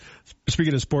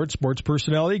Speaking of sports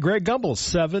personality, Greg Gumbel,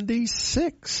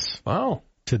 76. Wow.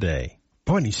 Today.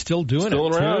 Boy, and he's still doing still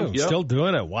it, around. too. Yep. Still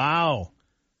doing it. Wow.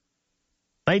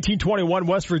 1921,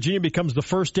 West Virginia becomes the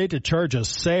first state to charge a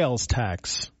sales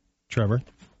tax. Trevor?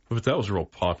 But that was real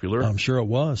popular. I'm sure it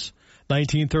was.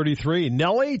 1933,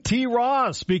 Nellie T.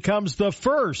 Ross becomes the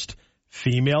first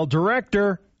female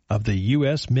director of the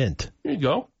U.S. Mint. There you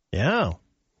go. Yeah.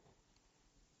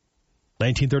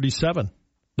 1937,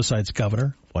 besides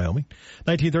governor of Wyoming.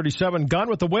 1937, Gone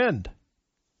with the Wind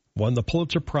won the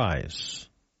Pulitzer Prize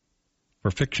for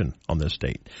fiction on this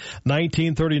date.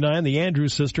 1939, the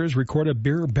Andrews Sisters recorded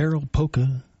Beer Barrel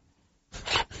Polka.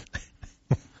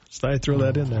 So I throw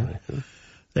that in there.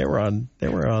 They were on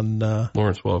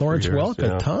Lawrence Welk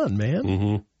a ton, man.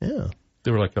 Mm-hmm. Yeah.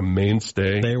 They were like a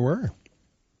mainstay. They were.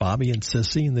 Bobby and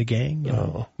Sissy and the gang. You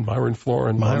know. Myron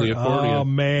Florin on the accordion. Oh,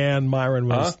 man, Myron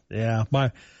was, yeah.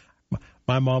 My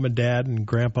mom and dad and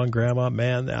grandpa and grandma,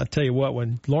 man, I'll tell you what,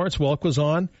 when Lawrence Welk was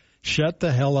on, shut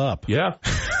the hell up. Yeah.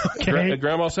 Okay. At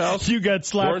Grandma's house? You got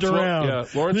slapped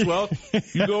around. Lawrence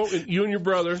Welk, you and your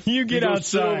brother. You get outside.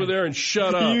 Sit over there and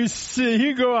shut up.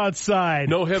 You go outside.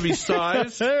 No heavy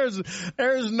sighs.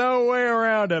 There's no way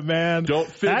around it, man. Don't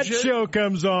fidget. That show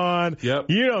comes on. Yep.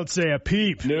 You don't say a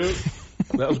peep. Nope.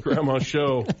 That was Grandma's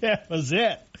show. That was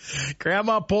it.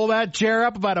 Grandma pulled that chair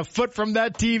up about a foot from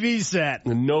that TV set.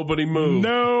 And nobody moved.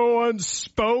 No one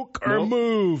spoke or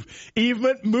moved.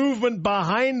 Even movement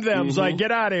behind them. It's like,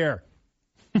 get out of here.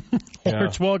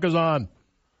 Lawrence Welk is on.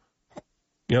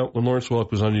 Yeah, when Lawrence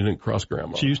Welk was on, you didn't cross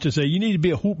Grandma. She used to say, you need to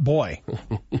be a hoop boy.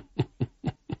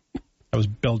 That was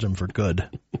Belgium for good.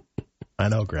 I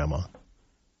know, Grandma.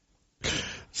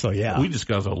 So, yeah. We just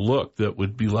got a look that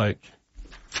would be like,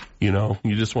 you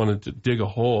just wanted to dig a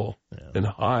hole and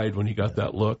hide when you got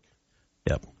that look.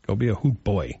 Yep. Go be a hoop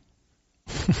boy.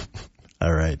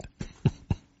 All right.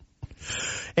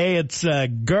 Hey, it's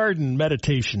Garden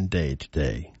Meditation Day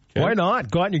today. Okay. Why not?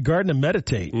 Go out in your garden and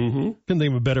meditate. Mm-hmm. Couldn't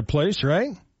think of a better place,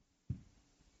 right?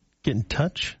 Get in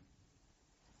touch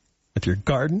with your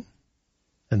garden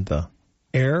and the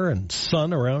air and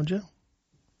sun around you.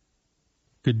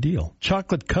 Good deal.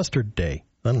 Chocolate Custard Day.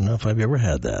 I don't know if I've ever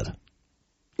had that.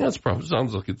 Yeah,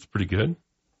 sounds like it's pretty good.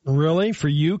 Really? For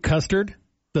you, custard?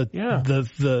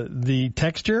 The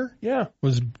texture? Yeah.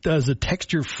 As a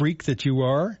texture freak that you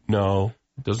are? No.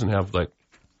 It doesn't have, like,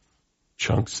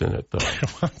 chunks in it, though.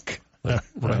 Like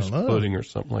rice pudding or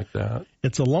something like that.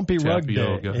 It's a lumpy rug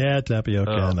day. Yeah, tapioca.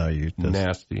 I know you.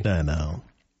 Nasty. I know.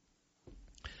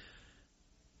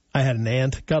 I had an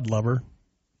aunt, God love her.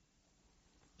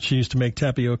 She used to make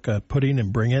tapioca pudding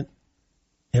and bring it.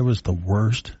 It was the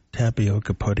worst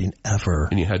tapioca pudding ever.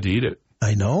 And you had to eat it.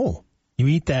 I know. You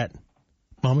eat that.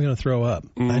 Mom, I'm going to throw up.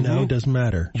 Mm-hmm. I know. It doesn't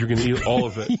matter. You're going to eat all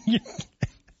of it.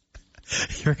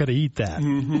 You're going to eat that.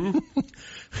 Mm-hmm.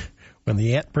 When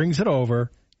the aunt brings it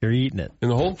over, you're eating it. And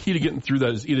the whole key to getting through that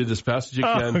is eat it as fast as you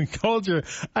can.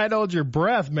 I'd hold your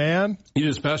breath, man. Eat it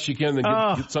as fast as you can, then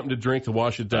get something to drink to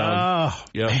wash it down. Oh,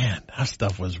 man. That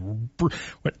stuff was...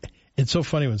 It's so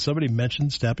funny when somebody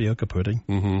mentions tapioca pudding.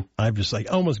 Mm-hmm. I'm just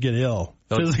like, almost get ill.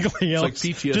 Physically ill. It's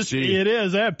like PTSD. It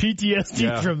is. I have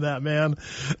PTSD from that, man.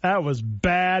 That was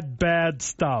bad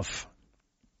stuff.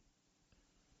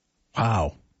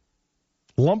 Wow.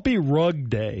 Lumpy Rug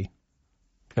Day.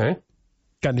 Okay.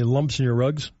 Got any lumps in your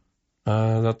rugs?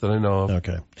 Not that I know of.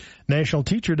 Okay. National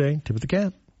Teacher Day. Tip of the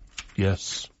cap.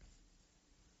 Yes.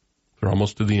 They're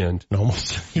almost to the end.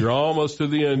 Almost. You're almost to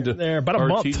the end. There, about a Our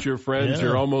month. teacher friends,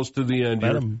 you're almost to the end.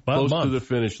 You're close to the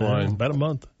finish line. About a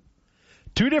month.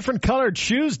 2 different colored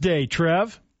shoes day,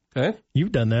 Trev. Okay.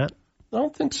 You've done that. I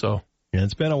don't think so. Yeah,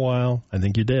 it's been a while. I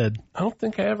think you did. I don't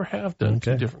think I ever have done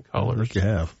 2 different colors. I think you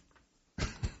have. I'm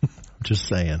just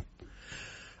saying.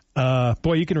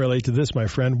 Boy, you can relate to this, my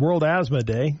friend. World Asthma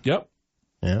Day. Yep.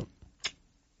 Yeah.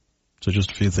 So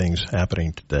just a few things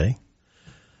happening today.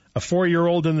 A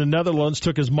 4-year-old in the Netherlands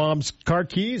took his mom's car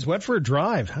keys, went for a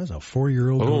drive. How's a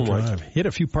 4-year-old drive? Hit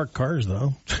a few parked cars,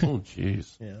 though. Oh,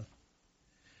 jeez.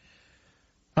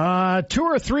 Yeah. 2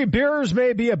 or 3 beers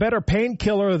may be a better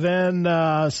painkiller than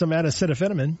some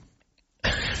acetaminophen.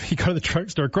 You go to the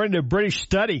drugstore. According to a British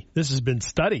study, this has been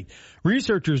studied,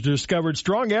 researchers discovered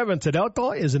strong evidence that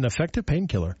alcohol is an effective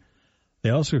painkiller. They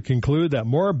also conclude that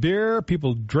more beer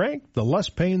people drank, the less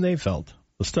pain they felt.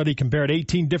 The study compared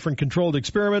 18 different controlled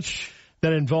experiments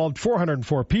that involved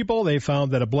 404 people. They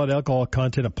found that a blood alcohol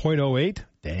content of 0.08.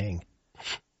 Dang.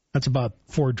 That's about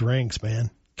 4 drinks,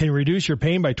 man. Can you reduce your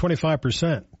pain by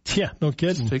 25%? Yeah, no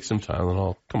kidding. Just take some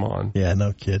Tylenol. Come on. Yeah,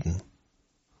 no kidding.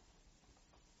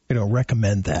 We don't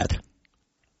recommend that.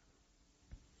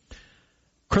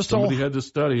 Crystal. Somebody had to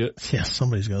study it. Yeah,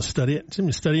 somebody's going to study it.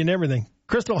 Somebody's studying everything.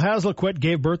 Crystal Haslequit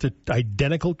gave birth to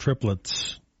identical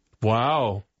triplets.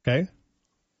 Wow. Okay.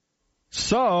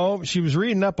 So she was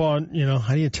reading up on,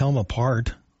 how do you tell them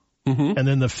apart? Mm-hmm. And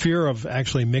then the fear of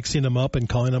actually mixing them up and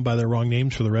calling them by their wrong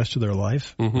names for the rest of their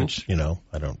life, which,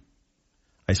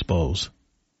 I suppose.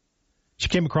 She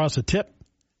came across a tip.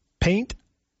 Paint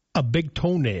a big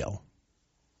toenail.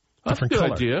 That's a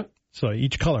good idea. So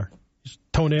each color.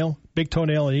 Toenail, big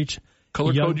toenail in each.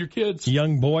 Color code your kids.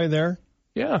 Young boy there.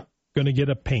 Yeah. Going to get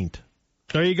a paint.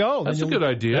 There you go. That's a good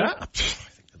idea. Yeah, I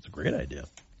think that's a great idea.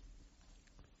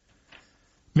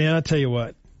 Man, I'll tell you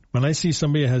what. When I see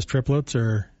somebody that has triplets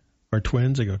or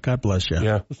twins, I go, God bless you.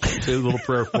 Yeah. Say a little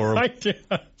prayer for them.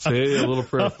 Say a little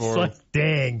prayer for them.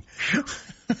 Dang.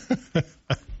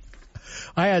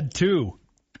 I had two.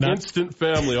 Instant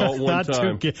family all at one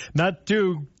time. Not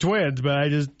two twins, but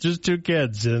just two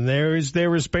kids, and they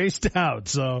were spaced out.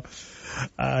 So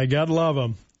God love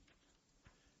them.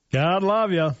 God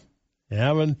love you.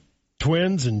 Having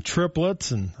twins and triplets,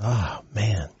 and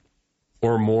man,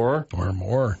 or more.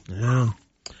 Yeah.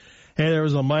 Hey, there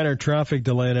was a minor traffic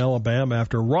delay in Alabama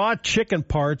after raw chicken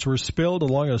parts were spilled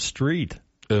along a street.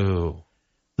 Oh.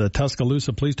 The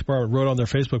Tuscaloosa Police Department wrote on their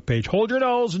Facebook page, "Hold your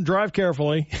nose and drive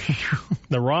carefully."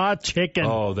 The raw chicken.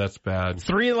 Oh, that's bad.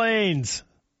 3 lanes.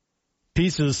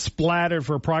 Pieces splattered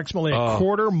for approximately a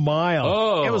quarter mile.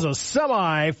 Oh. It was a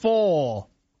semi full.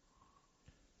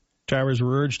 Drivers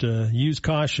were urged to use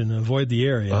caution and avoid the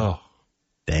area. Oh.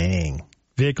 Dang.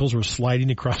 Vehicles were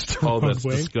sliding across the roadway. Oh, that's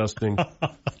disgusting.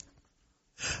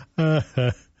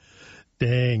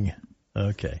 Dang.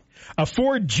 Okay. A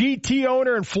Ford GT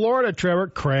owner in Florida, Trevor,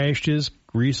 crashed his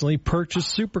recently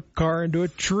purchased supercar into a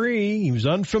tree. He was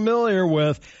unfamiliar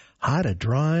with how to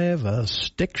drive a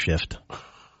stick shift.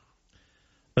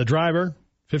 The driver,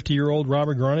 50-year-old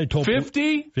Robert Grani, told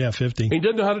 50? Yeah, 50. He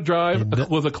doesn't know how to drive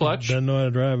with a clutch? Doesn't know how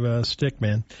to drive a stick,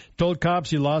 man. Told cops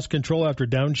he lost control after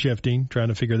downshifting, trying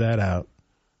to figure that out.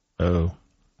 Oh.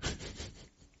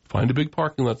 Find a big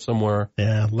parking lot somewhere.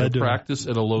 Yeah, practice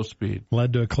at a low speed.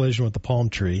 Led to a collision with the palm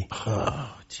tree.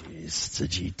 Oh, jeez, it's a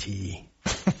GT.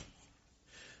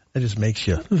 That just makes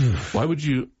you. Why would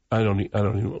you? I don't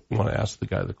even want to ask the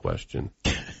guy the question.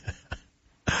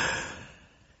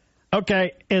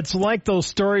 Okay, it's like those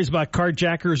stories about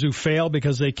carjackers who fail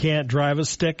because they can't drive a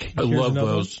stick. I love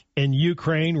those. In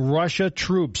Ukraine, Russia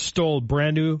troops stole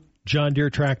brand new John Deere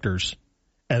tractors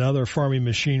and other farming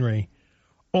machinery,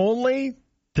 only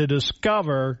to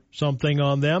discover something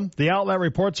on them. The outlet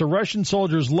reports the Russian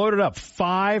soldiers loaded up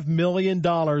 $5 million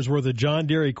worth of John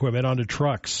Deere equipment onto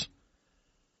trucks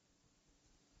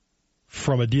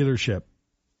from a dealership.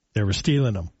 They were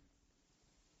stealing them.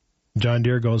 John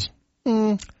Deere goes,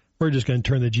 we're just going to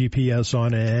turn the GPS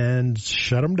on and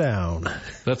shut them down.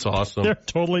 That's awesome. They're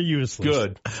totally useless.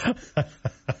 Good.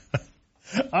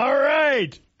 All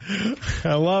right.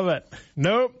 I love it.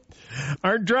 Nope.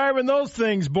 Aren't driving those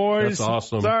things, boys. That's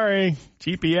awesome. Sorry.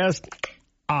 GPS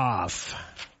off.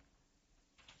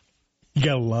 You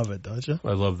got to love it, don't you?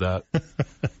 I love that.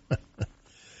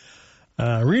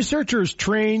 Researchers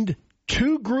trained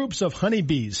 2 groups of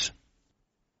honeybees.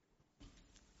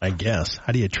 I guess.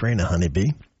 How do you train a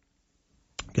honeybee?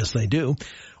 Guess they do.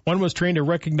 One was trained to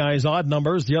recognize odd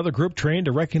numbers. The other group trained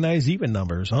to recognize even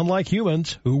numbers. Unlike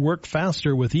humans, who work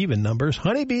faster with even numbers,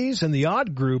 honeybees in the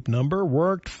odd group number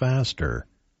worked faster.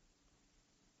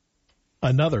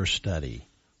 Another study.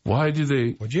 Why do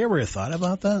they? Would you ever have thought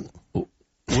about that?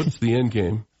 What's the end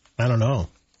game? I don't know.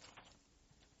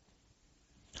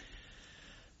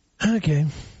 Okay.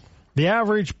 The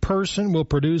average person will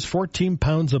produce 14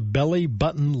 pounds of belly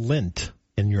button lint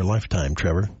in your lifetime,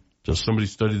 Trevor. Just somebody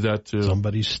studied that too.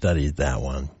 Somebody studied that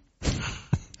one.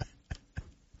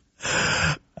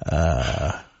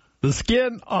 The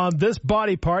skin on this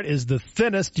body part is the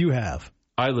thinnest you have.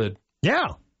 Eyelid. Yeah.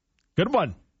 Good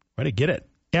one. Way to get it.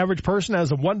 Average person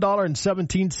has a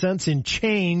 $1.17 in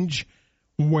change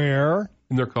where?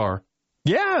 In their car.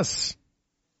 Yes.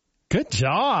 Good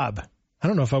job. I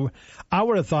don't know if I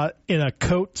would have thought in a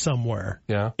coat somewhere.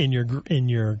 Yeah. In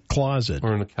your closet.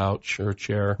 Or in a couch or a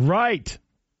chair. Right.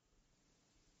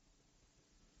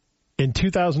 In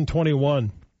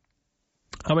 2021,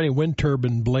 how many wind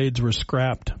turbine blades were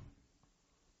scrapped?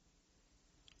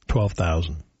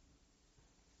 12,000.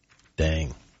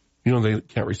 Dang. You know, they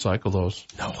can't recycle those.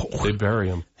 No. They bury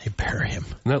them. They bury them.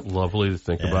 Isn't that lovely to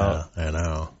think about? I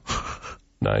know.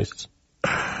 Nice.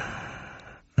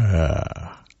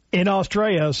 In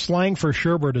Australia, slang for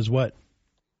sherbet is what?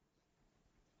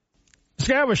 This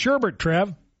guy have a sherbet,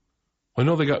 Trev. I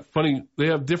know they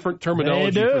have different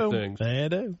terminology for things. They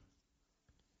do.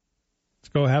 Let's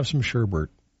go have some sherbet.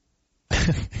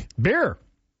 Beer.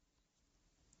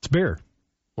 It's beer.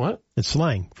 What? It's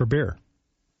slang for beer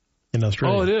in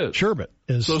Australia. Oh, it is. Sherbet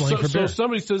is slang for beer. So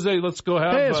somebody says, hey, let's go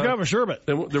have a sherbet.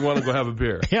 They want to go have a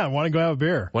beer. Yeah, I want to go have a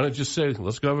beer. Why don't you just say,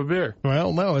 let's go have a beer?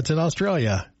 Well, no, it's in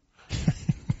Australia.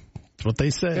 That's what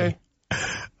they say. Okay.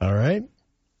 All right.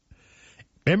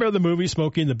 Remember the movie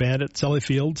Smokey and the Bandit? Sally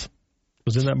Fields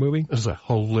was in that movie. It was a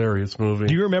hilarious movie.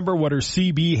 Do you remember what her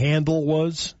CB handle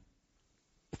was?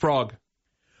 Frog.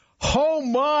 Oh,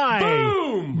 my.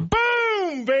 Boom!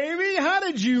 Boom, baby. How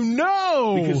did you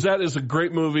know? Because that is a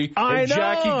great movie. I know.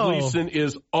 Jackie Gleason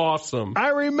is awesome. I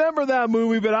remember that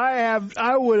movie, but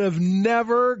I would have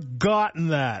never gotten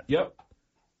that. Yep.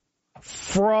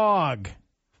 Frog.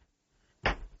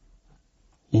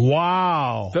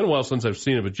 Wow. It's been a while since I've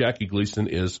seen it, but Jackie Gleason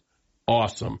is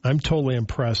awesome. I'm totally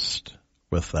impressed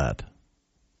with that.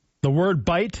 The word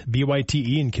byte,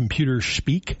 B-Y-T-E, in computer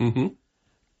speak,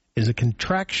 is a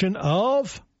contraction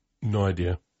of? No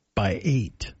idea. By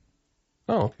 8.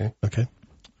 Oh, okay. Okay.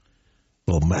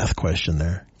 Little math question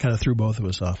there. Kind of threw both of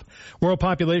us off. World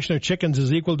population of chickens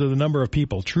is equal to the number of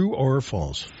people. True or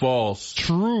false? False.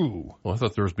 True. Well, I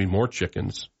thought there would be more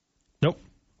chickens. Nope.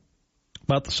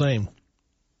 About the same.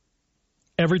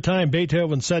 Every time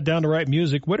Beethoven sat down to write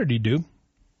music, what did he do?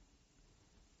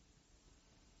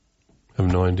 I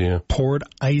have no idea. Poured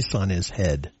ice on his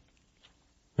head.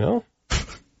 Well,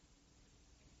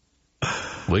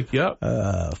 wake you up.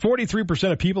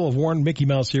 43% of people have worn Mickey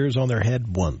Mouse ears on their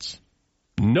head once.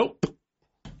 Nope.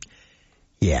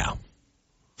 Yeah.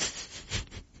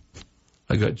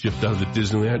 I got gypped out of the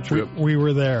Disneyland trip. We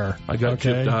were there. I got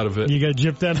gypped out of it. You got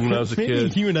gypped out of it? When I was a Maybe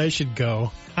kid. You and I should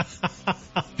go.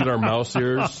 Get our mouse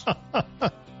ears.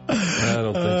 I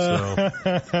don't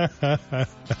think so.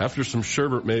 After some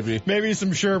sherbet, maybe. Maybe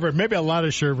some sherbet. Maybe a lot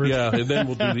of sherbet. Yeah, and then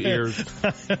we'll do the ears.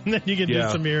 And then you can do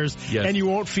some ears. Yes. And you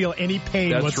won't feel any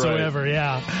pain That's whatsoever. right.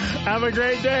 Yeah. Have a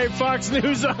great day. Fox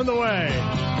News on the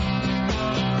way.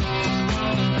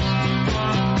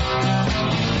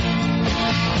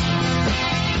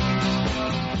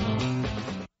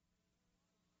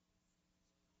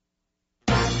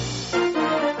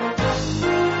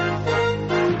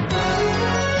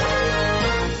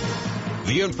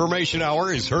 The Information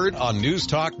Hour is heard on News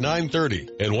Talk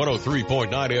 930 and 103.9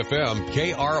 FM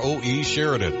KROE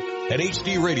Sheridan and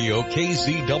HD Radio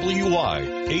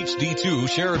KZWY HD2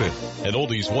 Sheridan and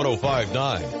Oldies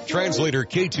 105.9 Translator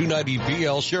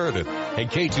K290BL Sheridan and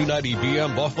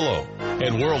K290BM Buffalo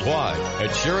and worldwide at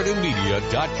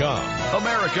SheridanMedia.com.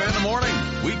 America in the Morning,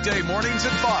 weekday mornings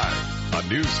at 5 on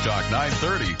News Talk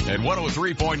 930 and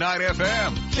 103.9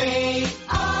 FM.